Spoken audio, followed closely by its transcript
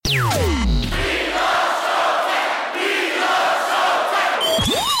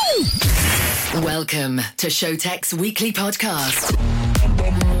Welcome to Showtek's weekly podcast.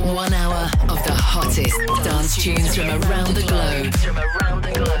 1 hour of the hottest dance tunes from around the globe.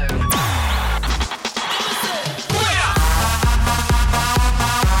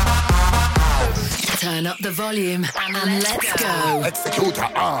 Turn up the volume and let's go.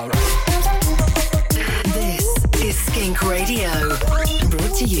 This is SKINK Radio,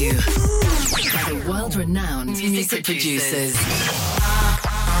 brought to you by the world-renowned music producers.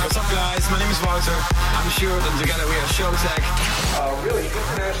 What's up, guys? My name is Wouter. I'm Sjoerd, and together we are Showtek. Really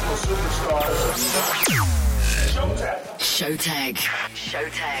international superstars. Showtek.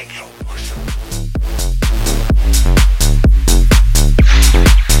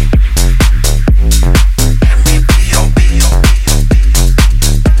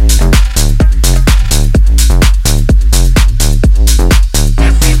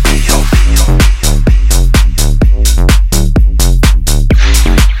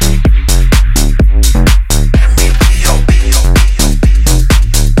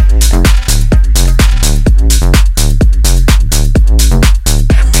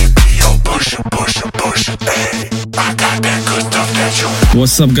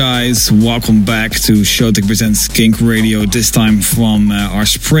 What's up, guys? Welcome back to Showtek presents SKINK Radio, this time from our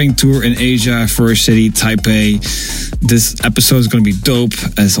spring tour in Asia, first city, Taipei. This episode is going to be dope,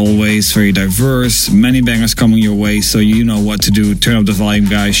 as always, very diverse, many bangers coming your way, so you know what to do. Turn up the volume,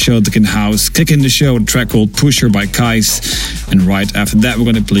 guys. Showtek in house. Kick in the show, a track called Pusher by Kais. And right after that, we're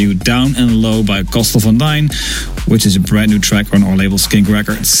going to play you Down and Low by Kostel van Dijn, which is a brand new track on our label SKINK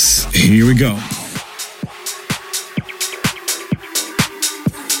Records. Here we go.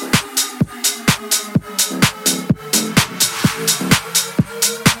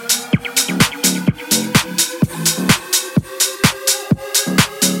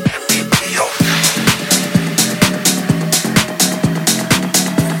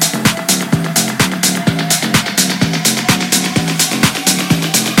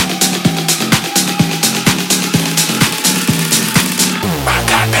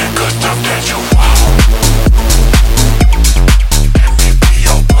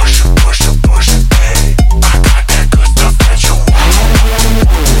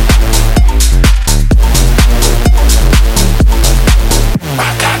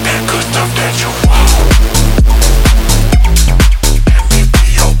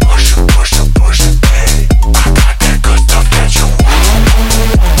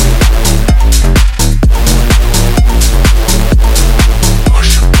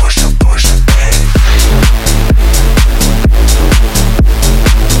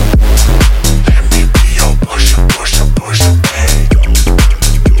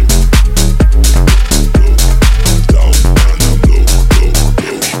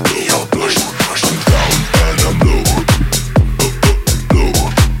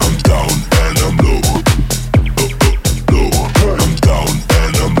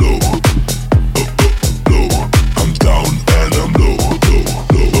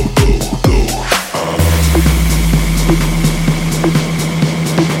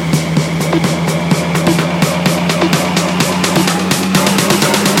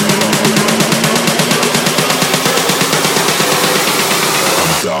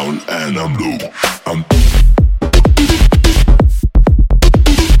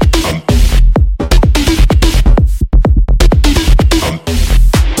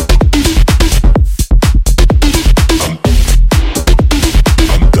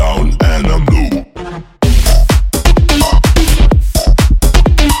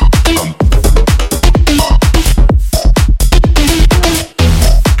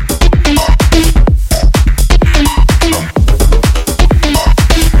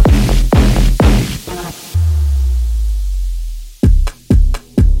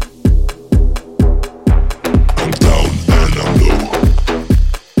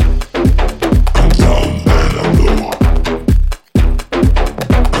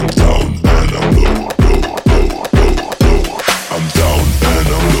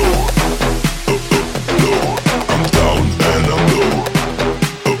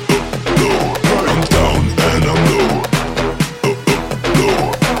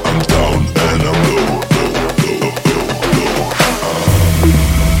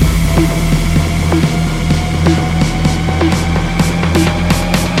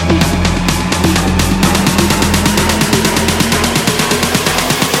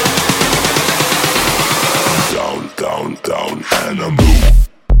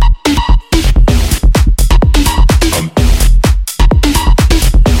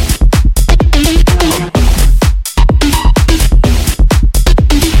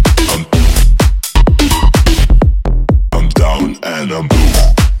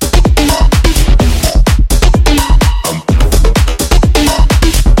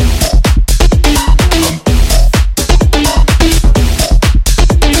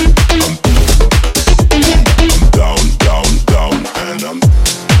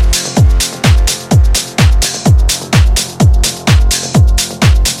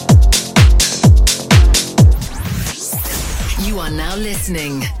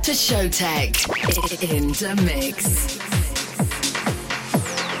 listening to Showtek in the mix.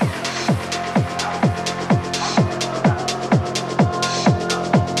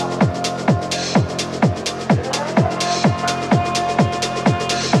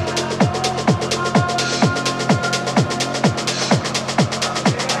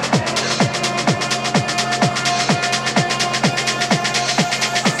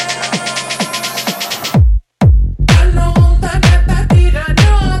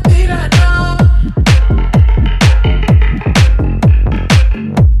 Tira no.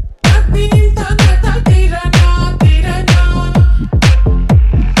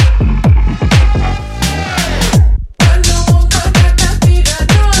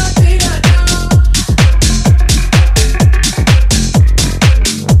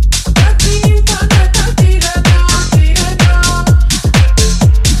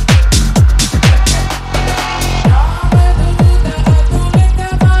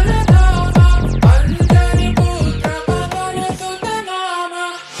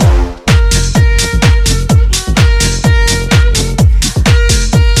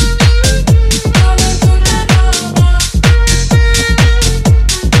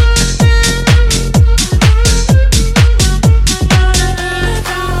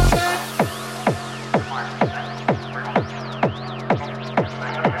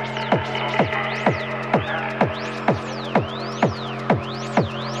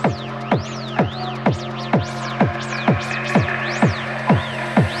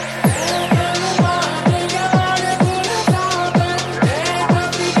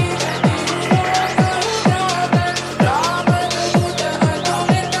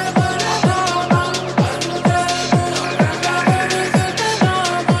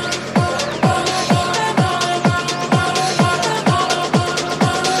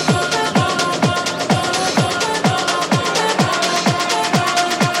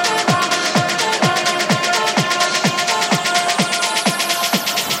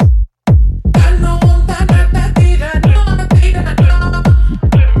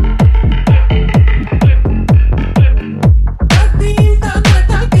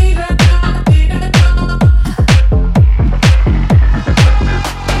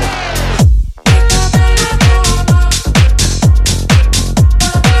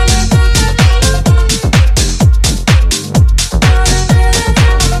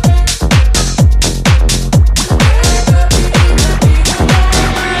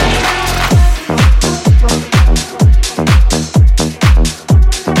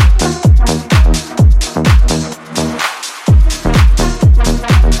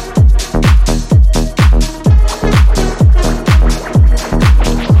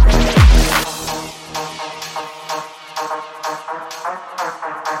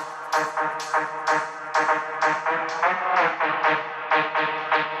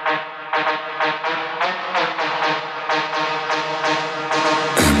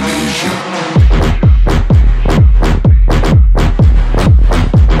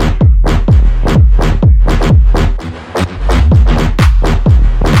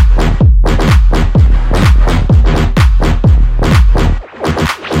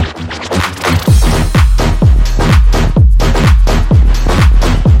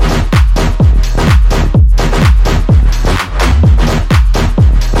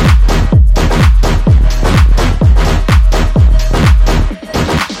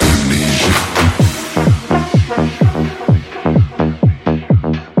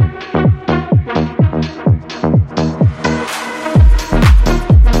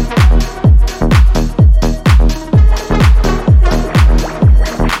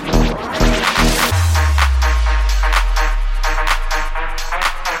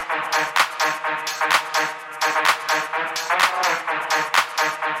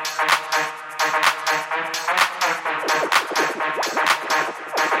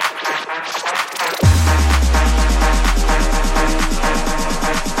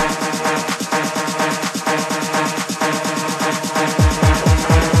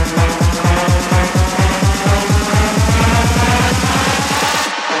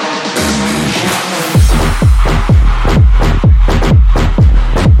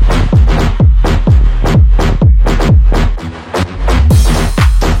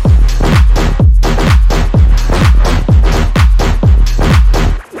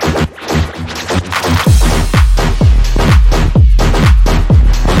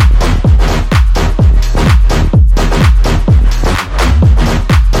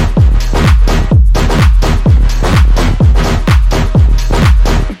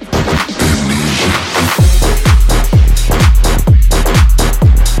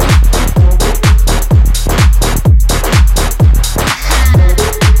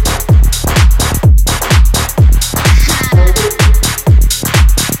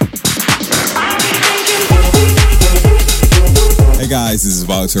 is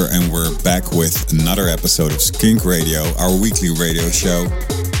Wouter, and we're back with another episode of SKINK Radio, our weekly radio show.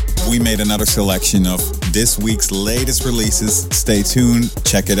 We made another selection of this week's latest releases. Stay tuned,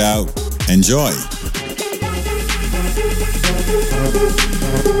 check it out, enjoy.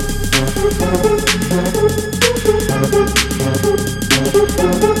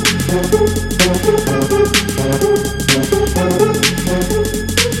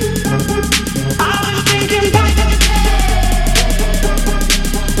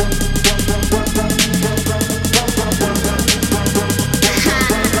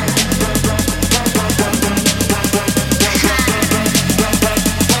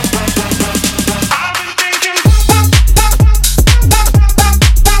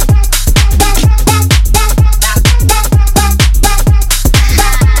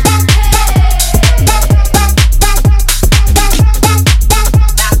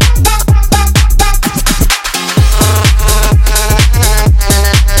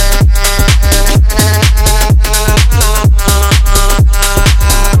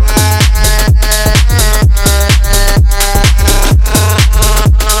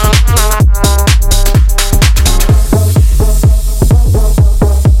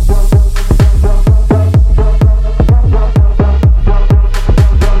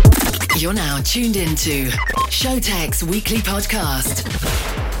 Tuned into Showtek's weekly podcast,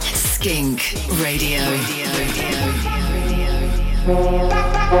 SKINK Radio.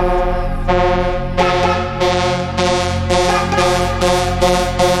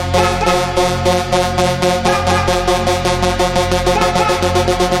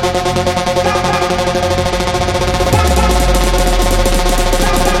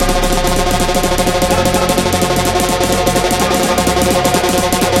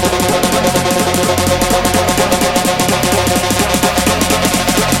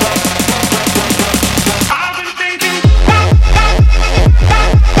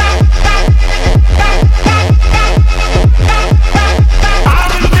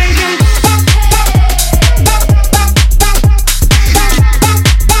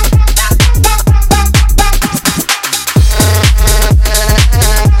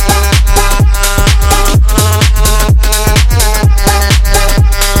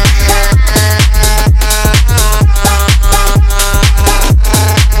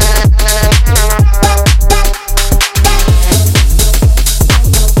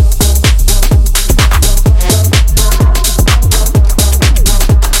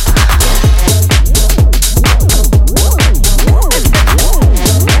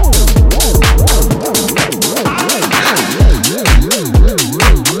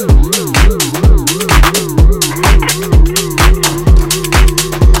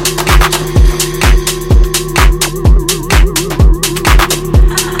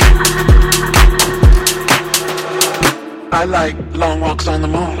 I like long walks on the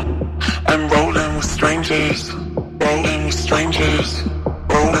moon and rolling with strangers, rolling with strangers,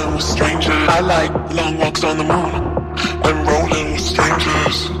 rolling with strangers. I like long walks on the moon and rolling with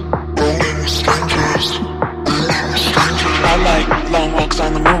strangers, rolling with strangers, rolling with strangers. I like long walks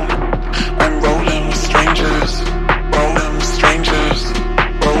on the moon and rolling with strangers, rolling with strangers,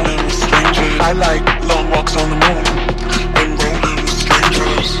 rolling with strangers. I like long walks on the moon and rolling with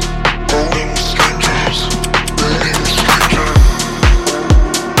strangers, rolling with strangers, rolling with strangers.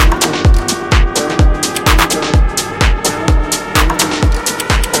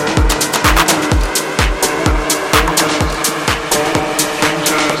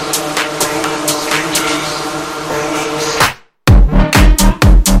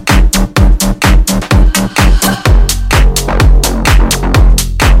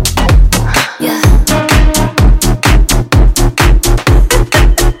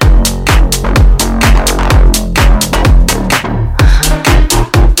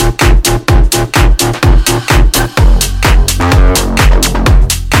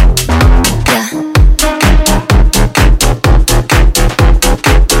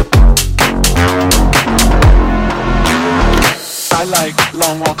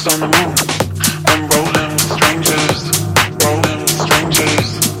 Long walks on the moon and rolling with strangers, rolling with strangers,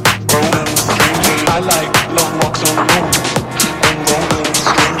 rolling with strangers. I like long walks on the moon and rolling with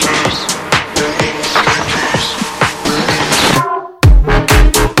strangers, rolling with strangers, rolling with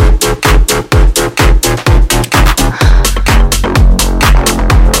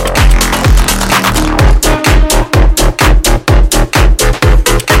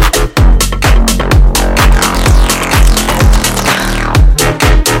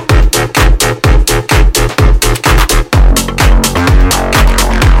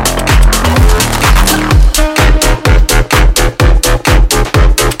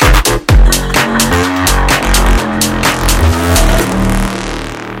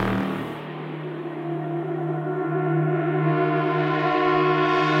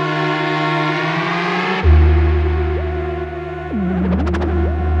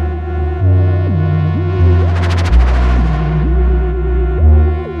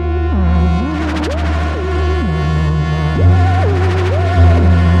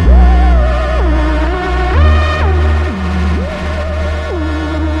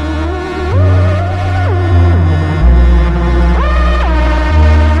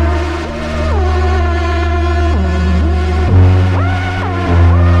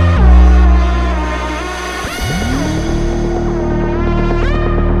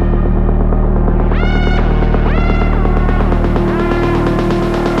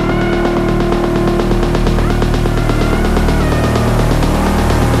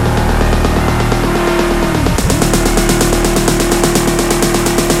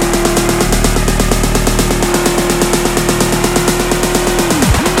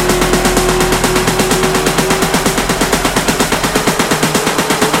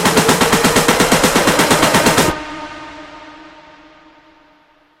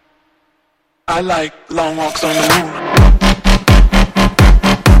I like long walks on the moon.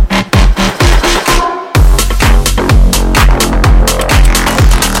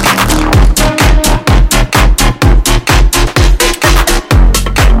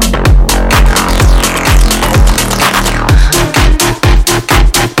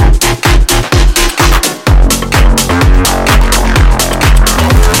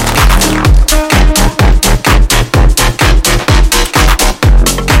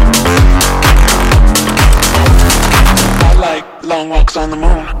 Long walks on the moon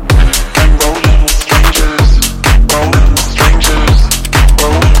and rolling with strangers, rolling with strangers,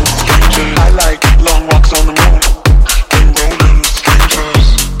 rolling with strangers. I like long walks on the moon and rolling with strangers,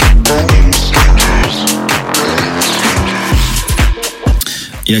 rolling with strangers, rolling with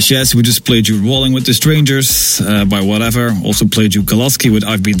strangers. Yes, we just played you Rolling with the Strangers by Whatever. Also played you Galaski with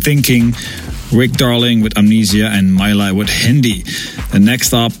I've Been Thinking, Rick Darling with Amnesia, and Myla with Hindi. And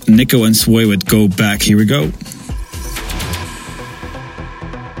next up, Nico and Sway with Go Back. Here we go.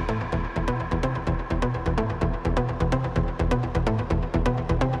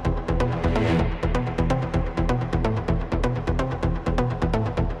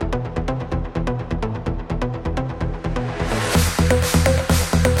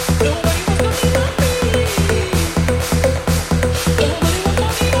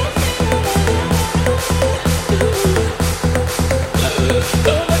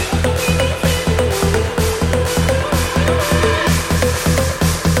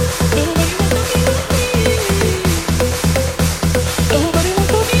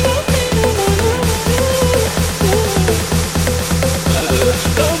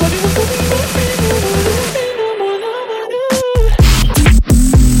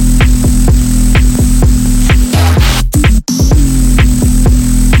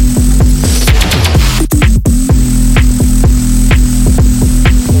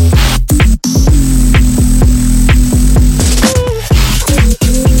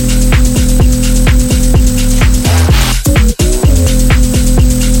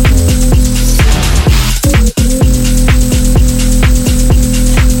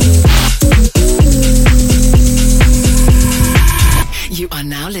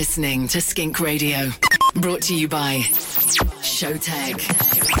 Listening to Skink Radio, brought to you by Showtek.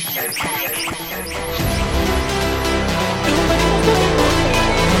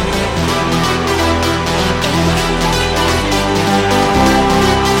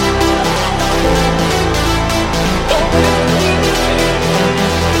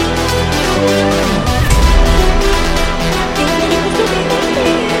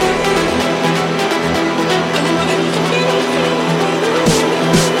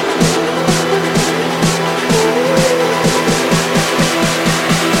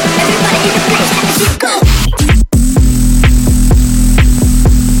 Go!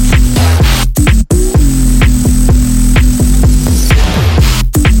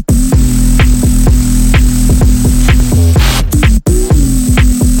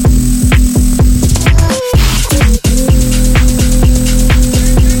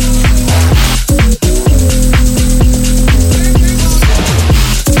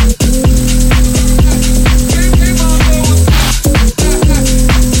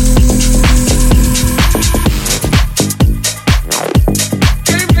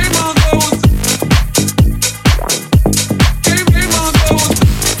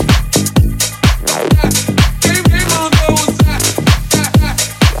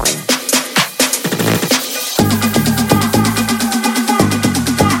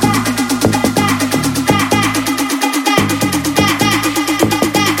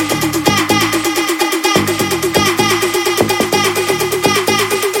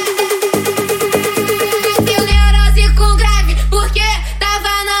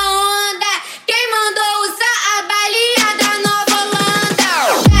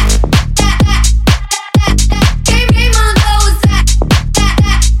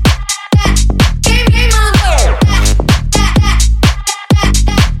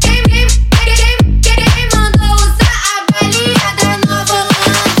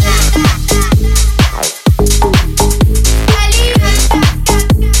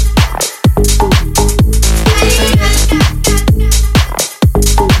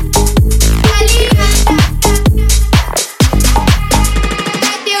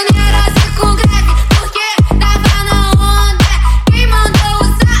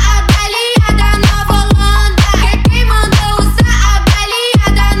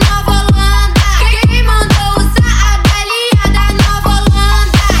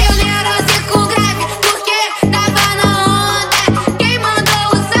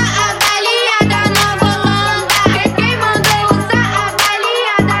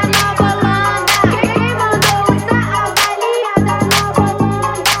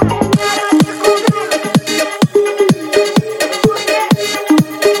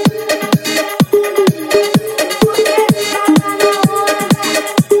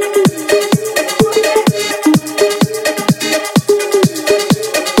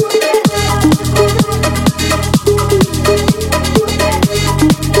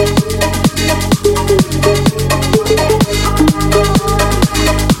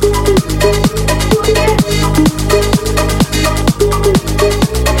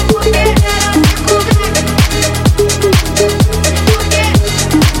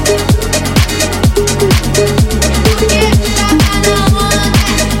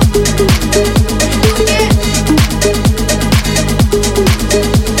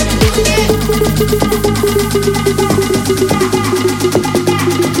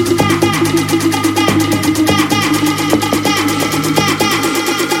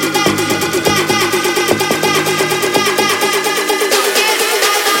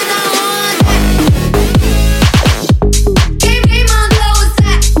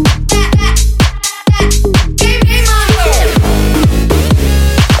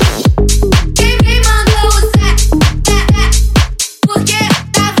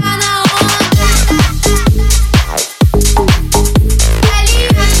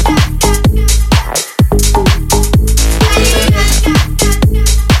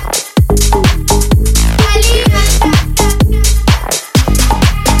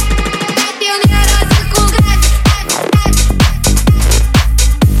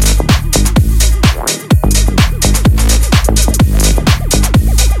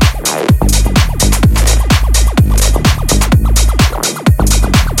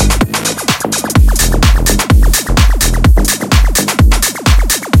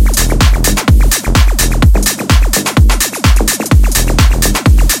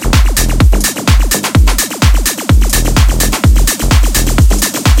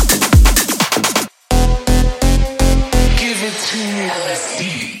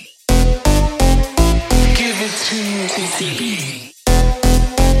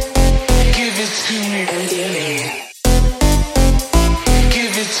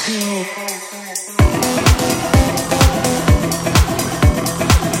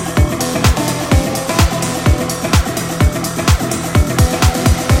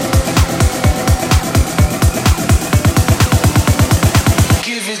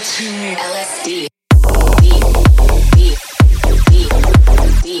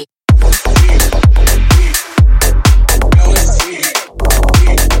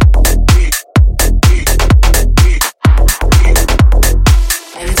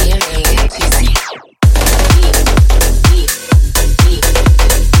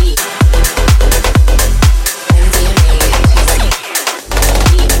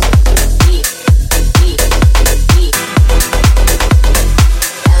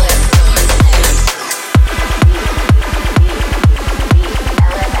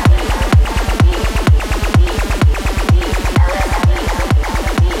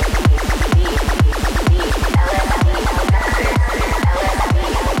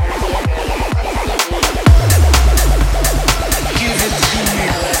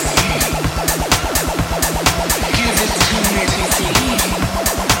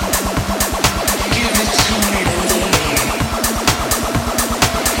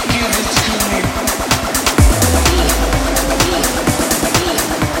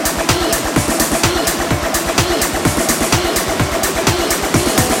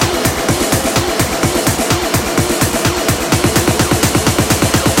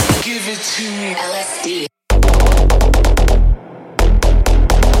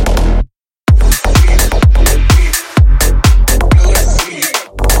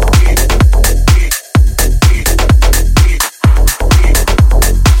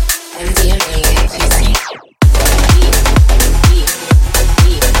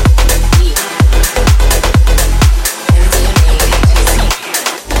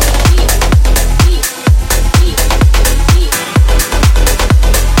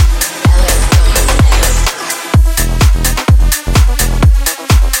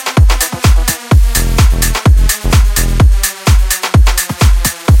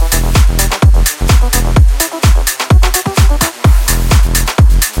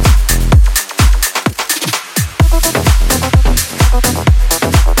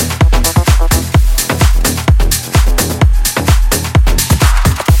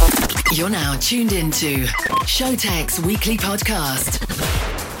 tuned into Showtek's weekly podcast,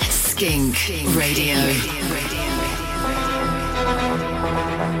 Skink Radio.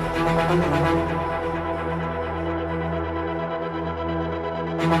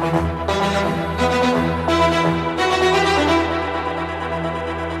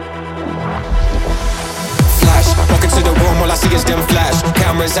 Walk into the room, all I see is them flash.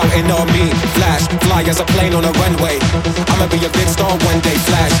 Cameras out and on me, flash. Fly as a plane on a runway. I'ma be a big star one day,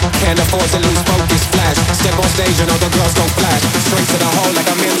 flash. Can't afford to lose focus, flash. Step on stage and all the girls go flash. Straight to the hole like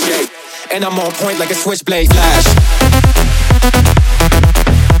I'm MJ. And I'm on point like a switchblade, flash.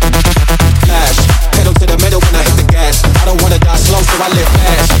 Flash. Pedal to the metal when I hit the gas. I don't wanna die slow, so I live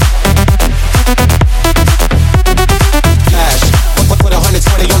fast. Flash. Put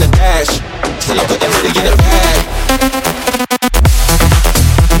 120 on the dash. Till I put that money in the bag.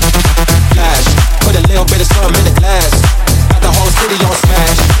 Flash, put a little bit of something in the glass. Got the whole city on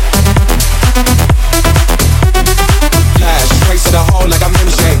smash. Flash, straight to the hole like I'm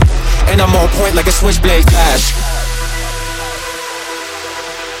MJ. And I'm on point like a switchblade, flash.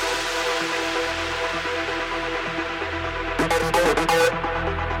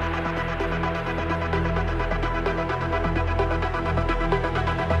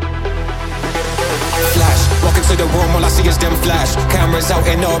 To the room, all I see is them flash. Cameras out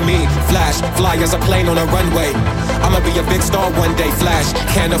and on me, flash. Fly as a plane on a runway. I'ma be a big star one day, flash.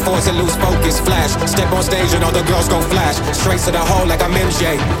 Can't afford to lose focus, flash. Step on stage and all the girls go flash. Straight to the hole like I'm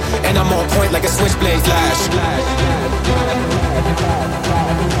MJ. And I'm on point like a switchblade, flash.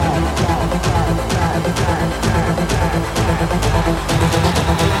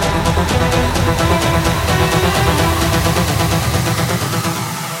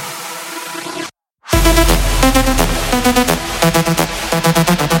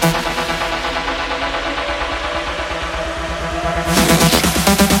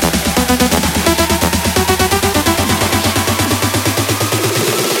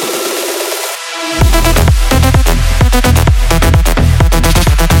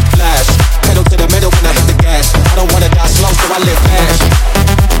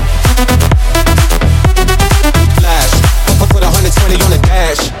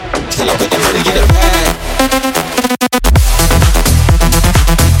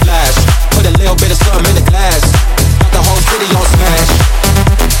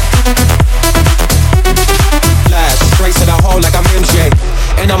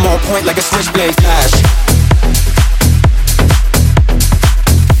 Like a switchblade flash.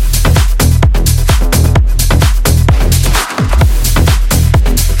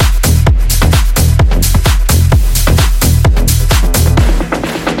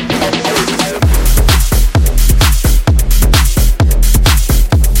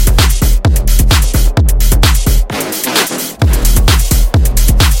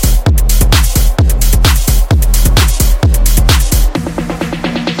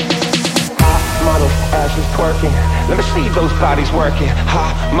 Let me see those bodies working.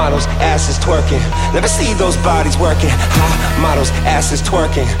 Hot models, asses twerking. Let me see those bodies working. Hot models, asses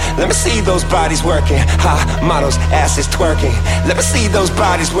twerking. Let me see those bodies working. Hot models, asses twerking. Let me see those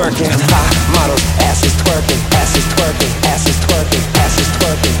bodies working. Hot models, asses twerking. Asses twerking. Asses twerking. Asses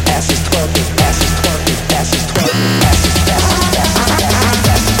twerking. Asses twerking. Asses twerking. Asses twerking. Asses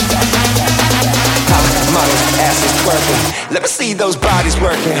hot models, asses twerking. Let me see those bodies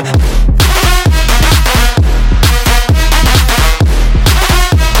working.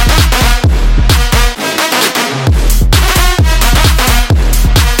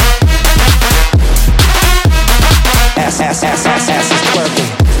 Ass is twerking.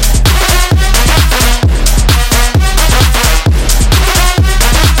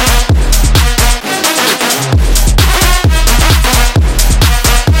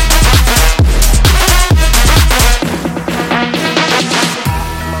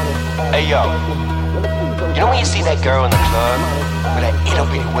 Hey yo, you know when you see that girl in the club with that ittle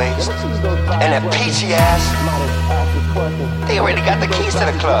bitty waist and that peachy ass? They already got the keys to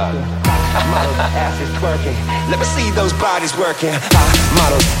the club. Ass is twerking. Let me see those bodies working.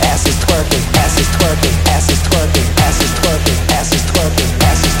 Models, ass is twerking. Ass is twerking. Ass is twerking. Ass is twerking. Ass is twerking.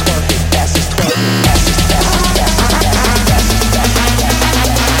 Ass is twerking. Ass is twerking. Ass is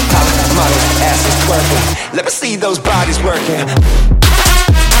models, ass is twerking. Let me see those bodies working.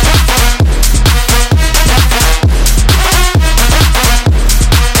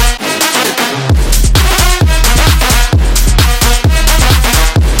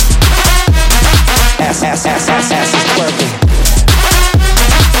 Ass is twerking.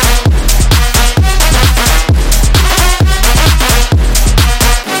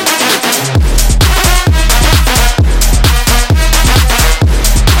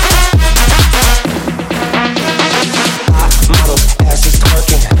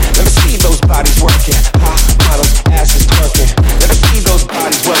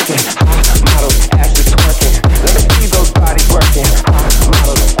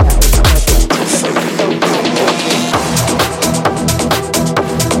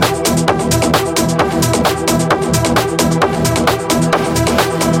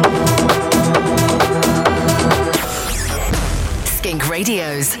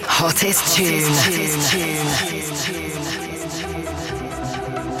 Radio's hottest tune.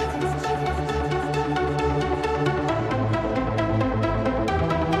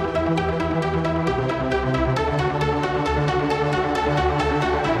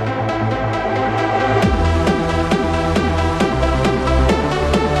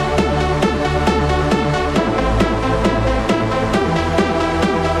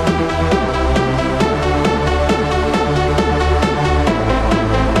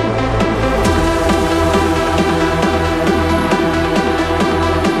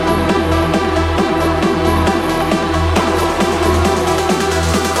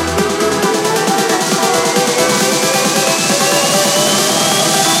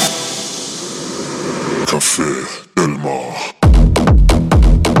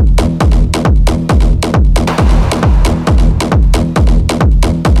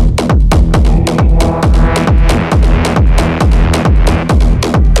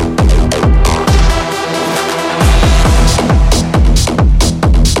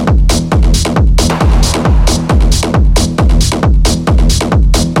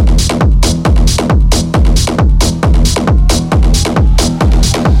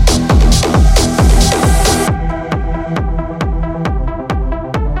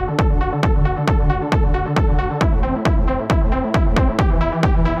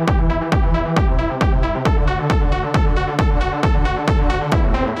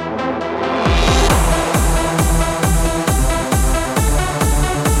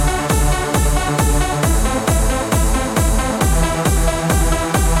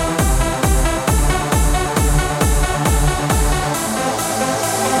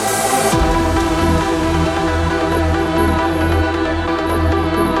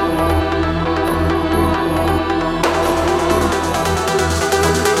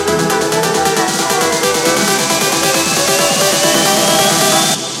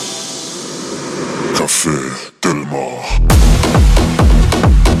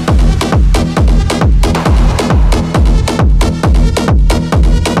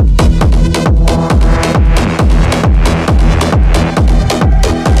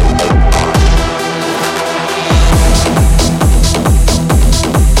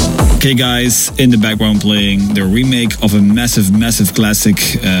 Okay guys, in the background playing the remake of a massive classic,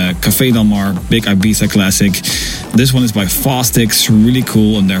 Café Del Mar, big Ibiza classic. This one is by Fostix, really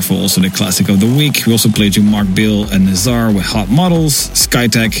cool and therefore also the classic of the week. We also played you Mark Bill and Nazar with Hot Models,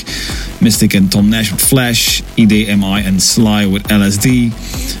 Skytech, Mystic and Tom Nash with Flash, EDMI and Sly with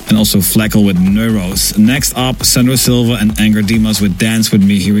LSD, and also Fleckle with Neuros. Next up, Sandro Silva and Anger Dimas with Dance With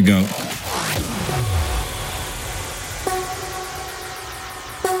Me. Here we go.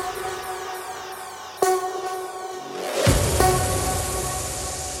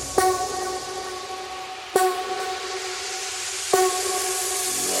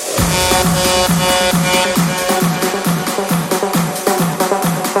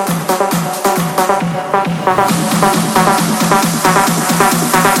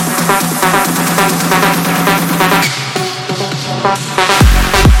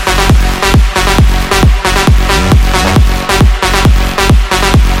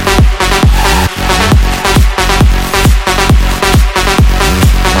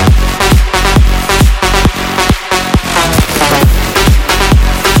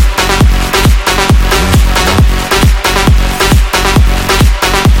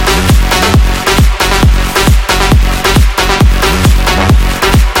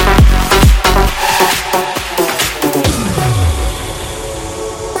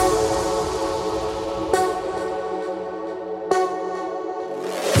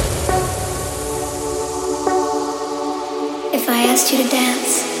 If I asked you to dance.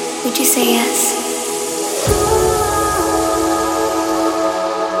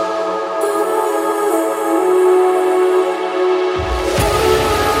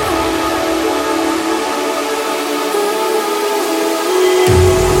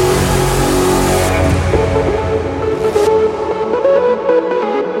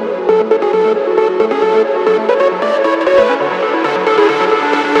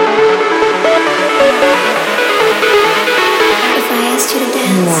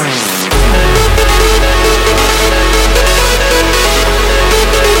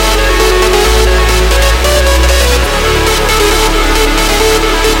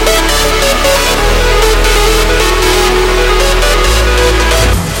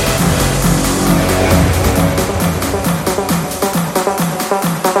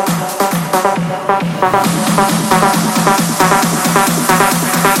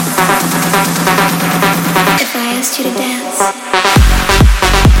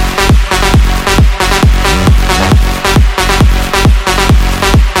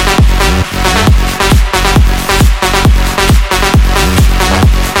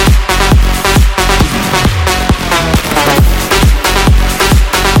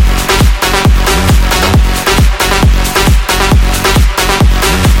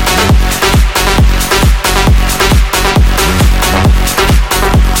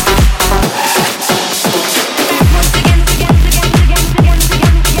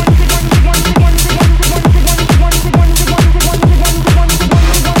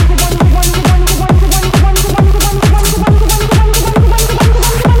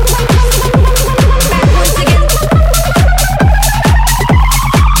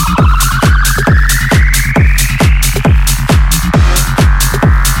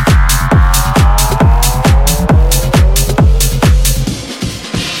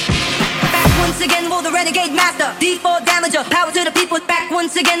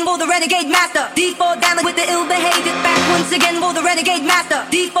 again for the renegade master. D4 damage with the ill behavior. Back once again for the renegade master.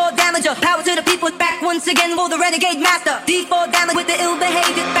 D4 damager. Power to the people. Back once again for the renegade master. D4 damage with the ill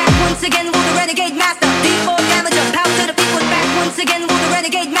behavior. Back once again for the renegade master. D4 damager. Power to the people. Back once again for the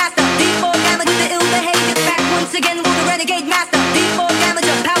renegade master. D4 damage with the ill behavior. Back once again for the renegade master. D4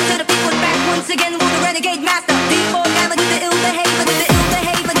 damager. Power to the people. Back once again for the renegade master. D4 damage with the ill behavior. With the ill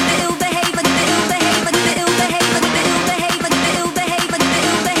behavior. With the ill behavior. With the ill behavior. With the ill behavior. With the ill behavior. With the ill behavior. With the ill behavior.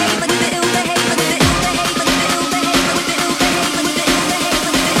 With the ill behavior. With the ill behavior. With the ill behavior. With the ill behavior. With the ill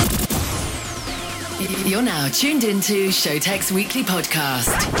behavior. You're now tuned into Showtek's weekly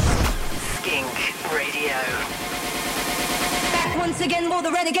podcast. Skink Radio. Back once again for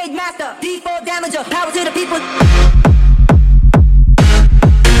the renegade master. D4 damager. Power to the people.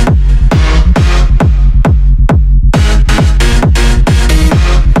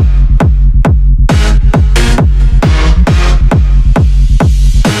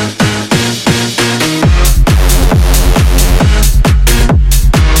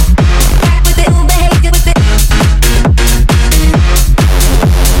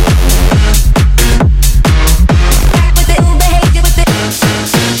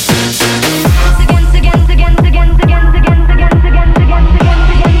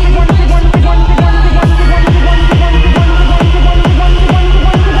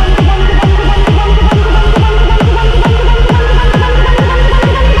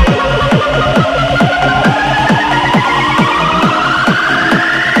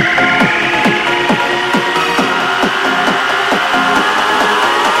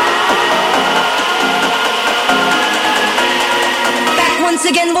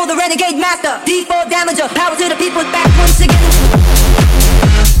 D4 damager, power to the people, back once again.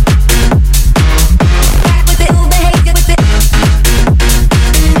 Back with the ill behavior, with the back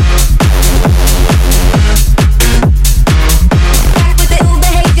with the ill behavior, with the back with the ill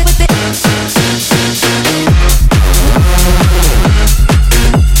behavior, with the back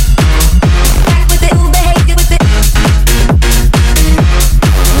with the ill behavior, with the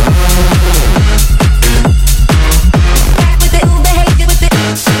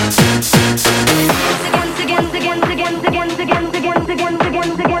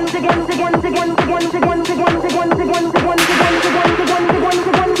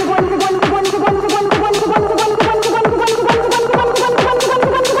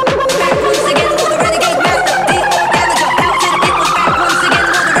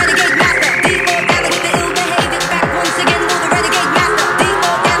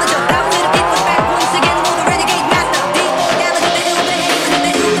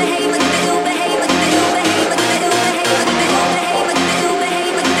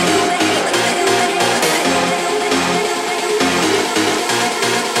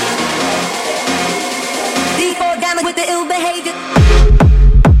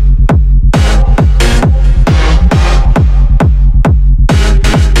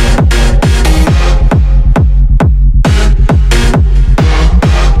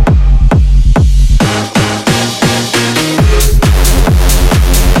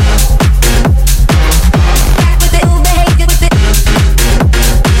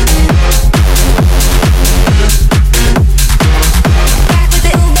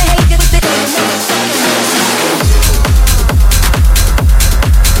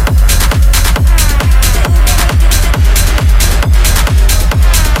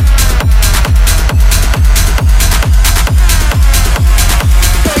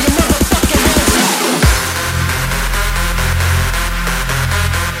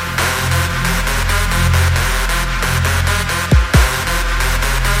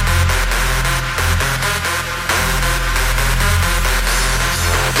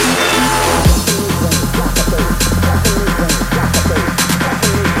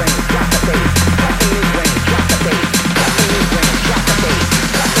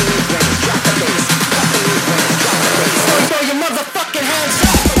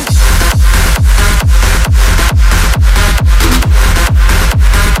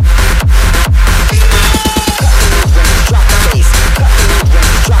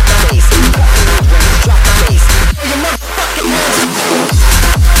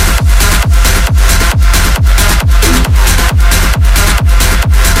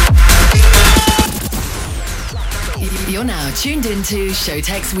You're now tuned into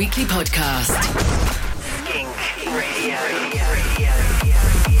Showtek's weekly podcast. Skink Radio.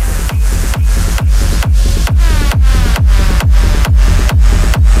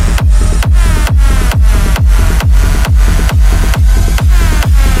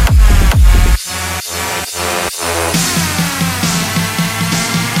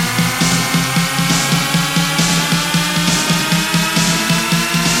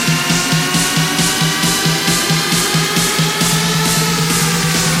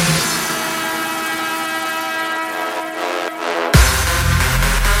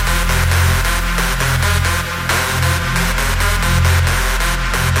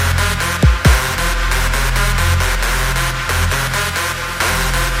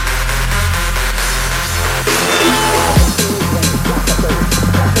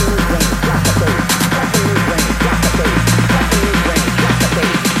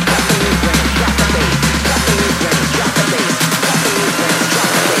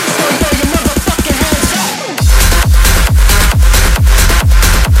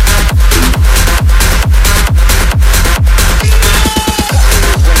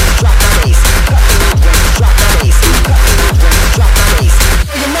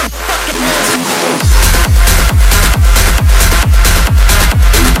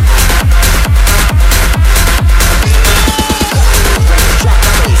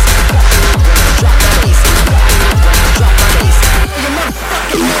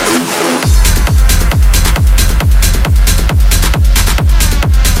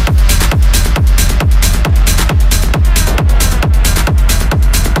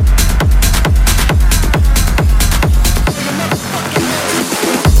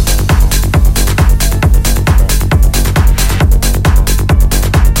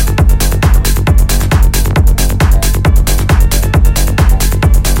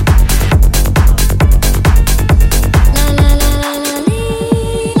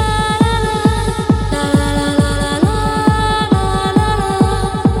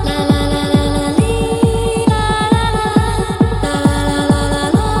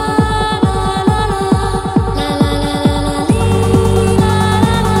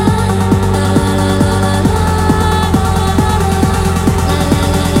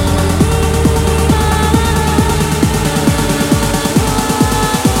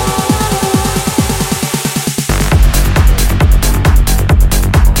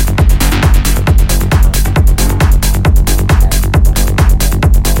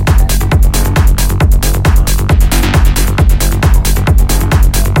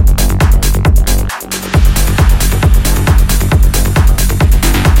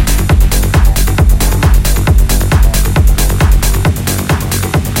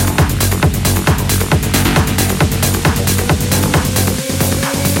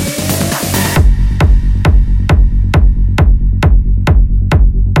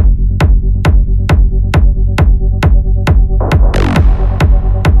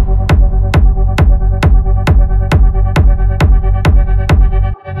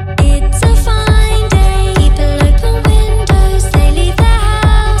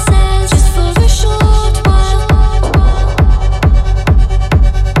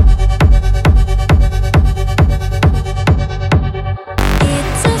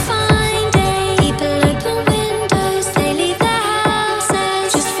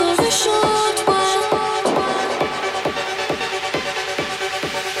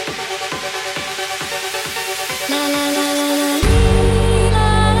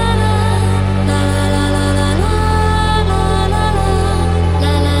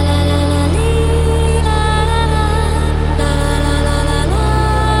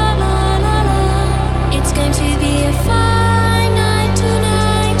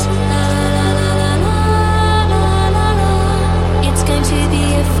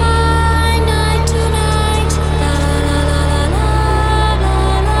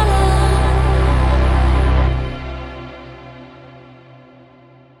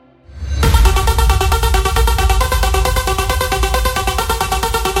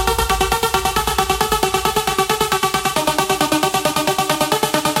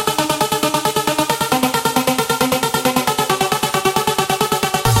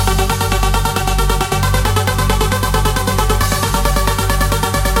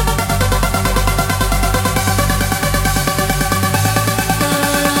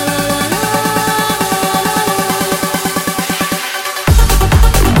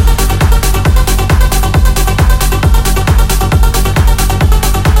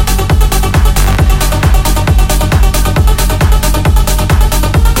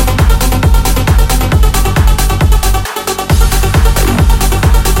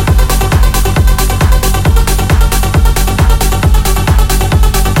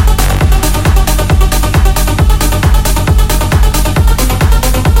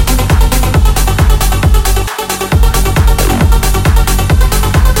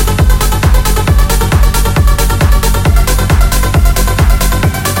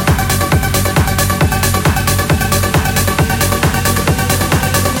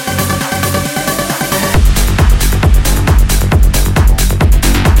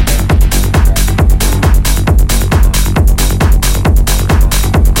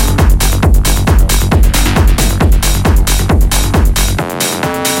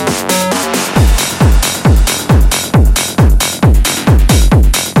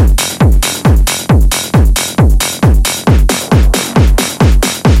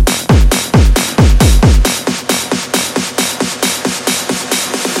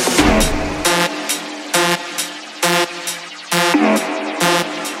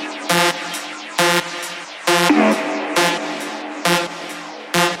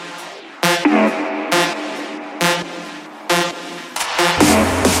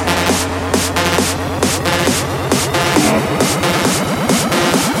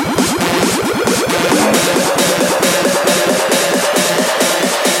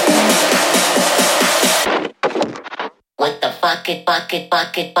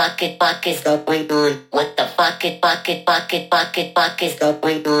 is going on? What the fuck is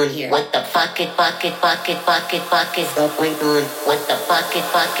going on here? What the fuck is going on? What the fuck is going on here? What the fuck is going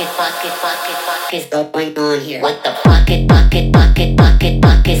on? What the fuck is going on here? What the fuck is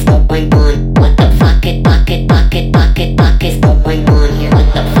going on? What the fuck is going on here? What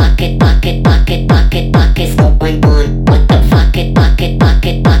the fuck is going on here?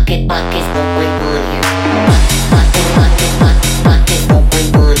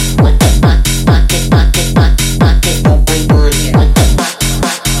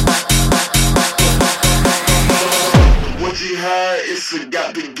 What you heard is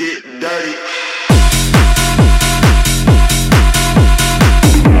got to get dirty.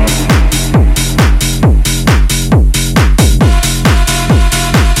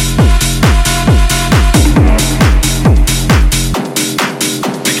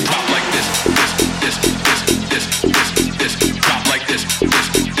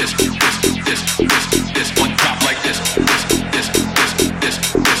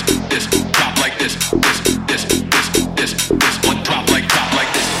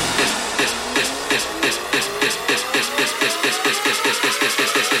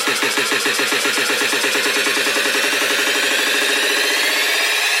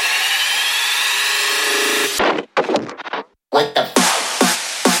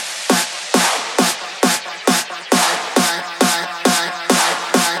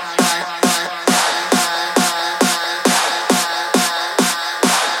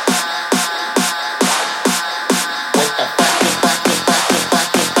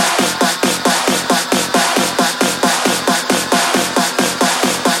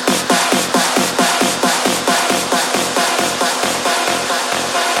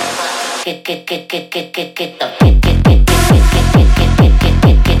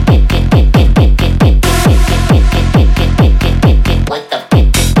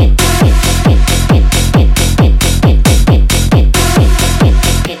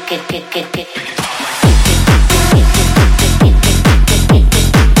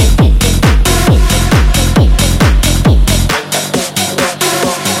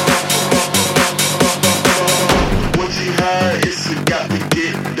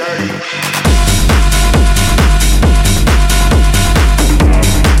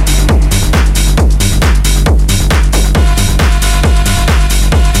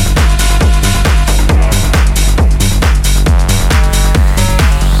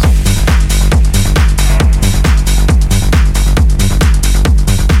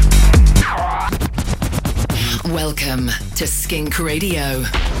 Welcome to SKINK Radio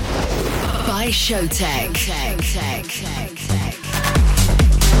by Showtek.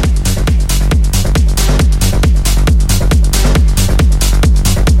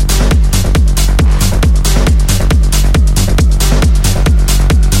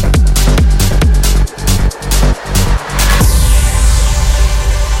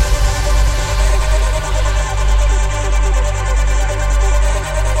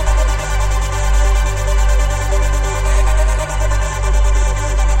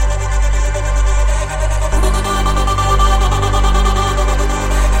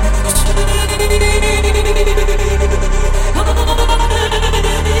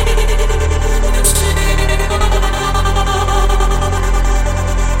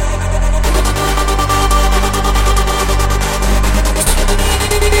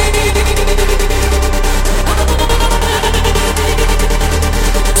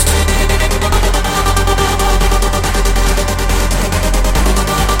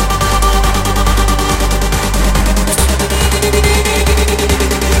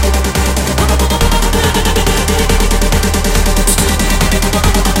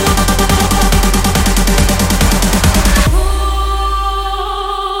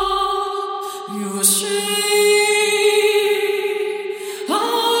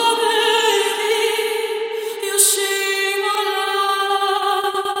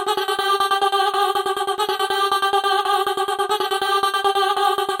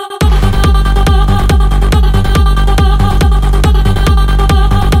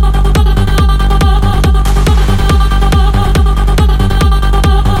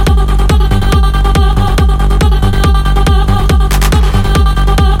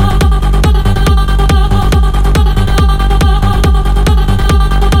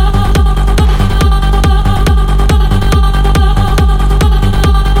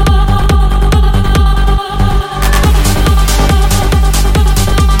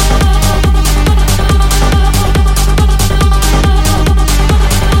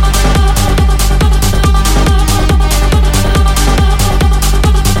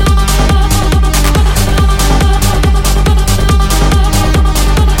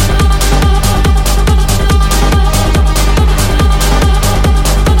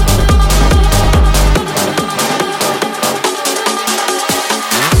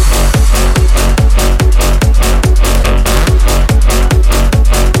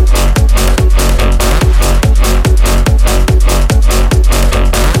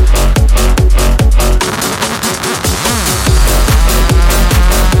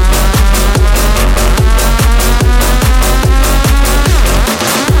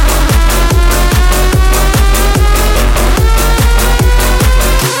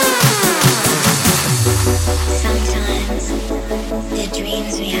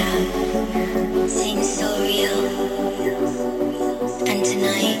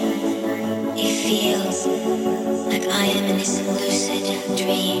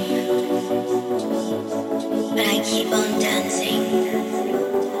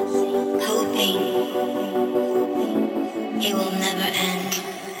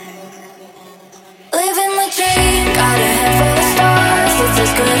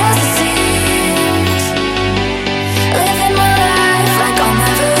 as it seems. Living my life like I'll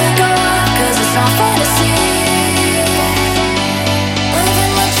never let go, 'cause it's not fantasy.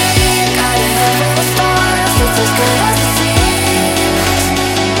 Living my dream, guided over the stars, it's as good as it seems.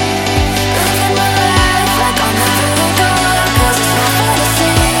 Living my life like I'll never let go, 'cause it's not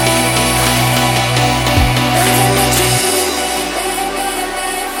fantasy. Living my dream.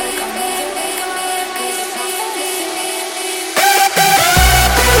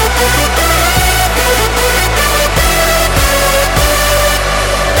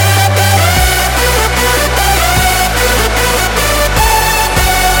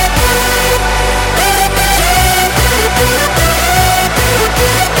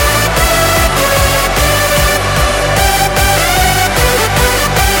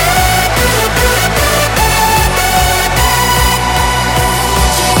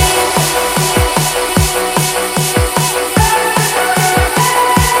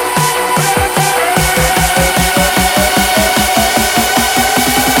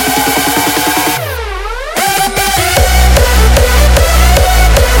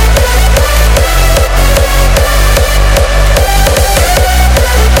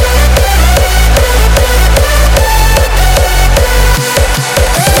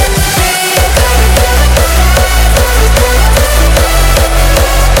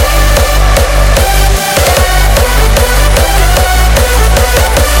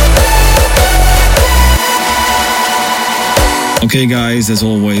 Okay guys, as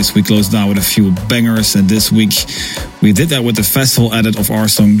always, we close down with a few bangers, and this week we did that with the festival edit of our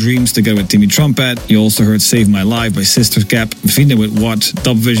song Dreams together with Timmy Trumpet. You also heard Save My Life by Sister Cap, Vina with What,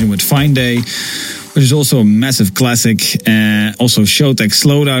 Dub Vision with Fine Day, which is also a massive classic. Also Showtek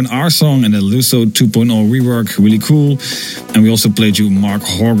Slowdown, our song, and the Luso 2.0 rework, really cool. And we also played you Mark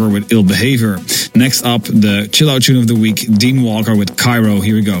Horger with Ill Behavior. Next up, the chill out tune of the week, Dean Walker with Cairo.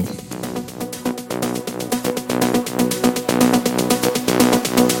 Here we go.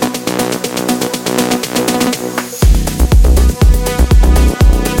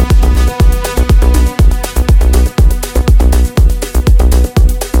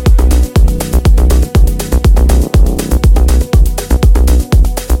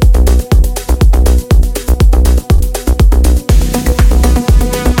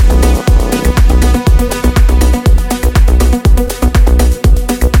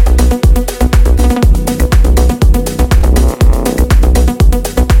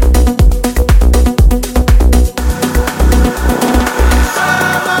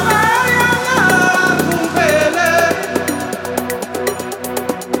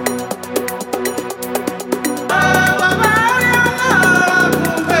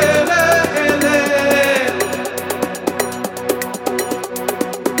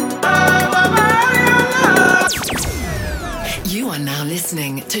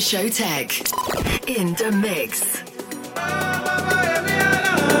 To Showtek in the mix.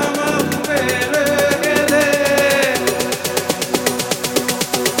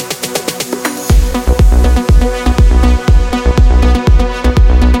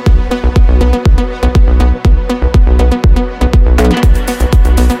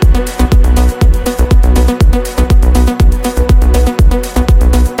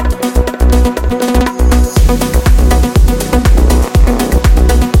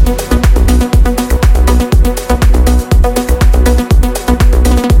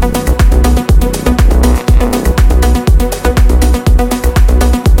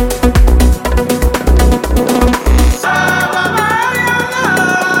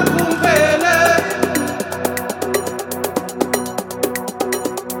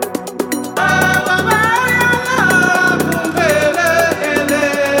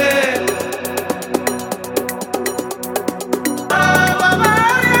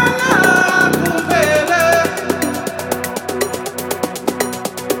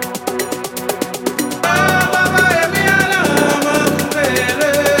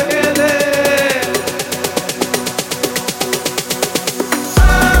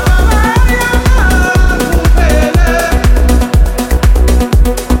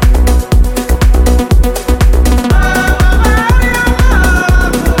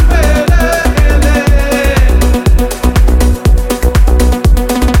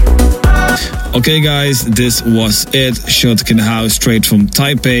 Okay guys, this was it. Showtek in the house, straight from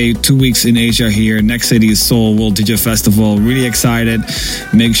Taipei. 2 weeks in Asia here. Next city is Seoul World DJ Festival. Really excited.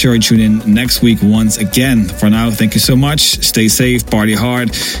 Make sure you tune in next week once again. For now, thank you so much. Stay safe, party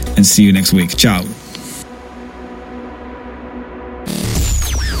hard, and see you next week. Ciao.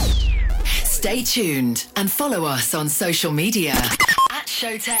 Stay tuned and follow us on social media at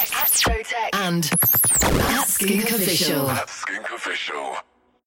Showtek, and at SKINK Official.